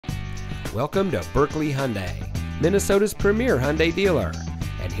Welcome to Buerkle Hyundai, Minnesota's premier Hyundai dealer.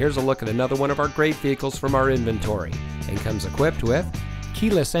 And here's a look at another one of our great vehicles from our inventory, and comes equipped with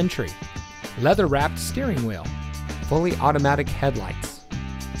keyless entry, leather-wrapped steering wheel, fully automatic headlights,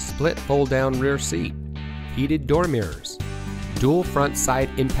 split fold-down rear seat, heated door mirrors, dual front side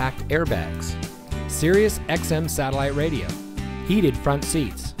impact airbags, Sirius XM satellite radio, heated front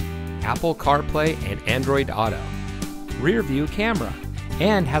seats, Apple CarPlay and Android Auto, rear view camera,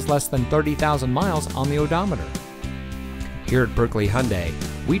 and has less than 30,000 miles on the odometer. Here at Buerkle Hyundai,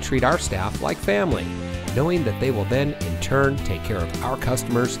 we treat our staff like family, knowing that they will then in turn take care of our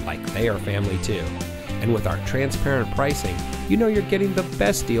customers like they are family too. And with our transparent pricing, you know you're getting the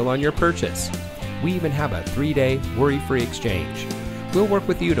best deal on your purchase. We even have a 3-day worry-free exchange. We'll work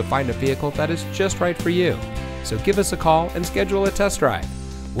with you to find a vehicle that is just right for you. So give us a call and schedule a test drive.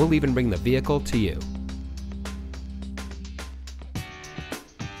 We'll even bring the vehicle to you.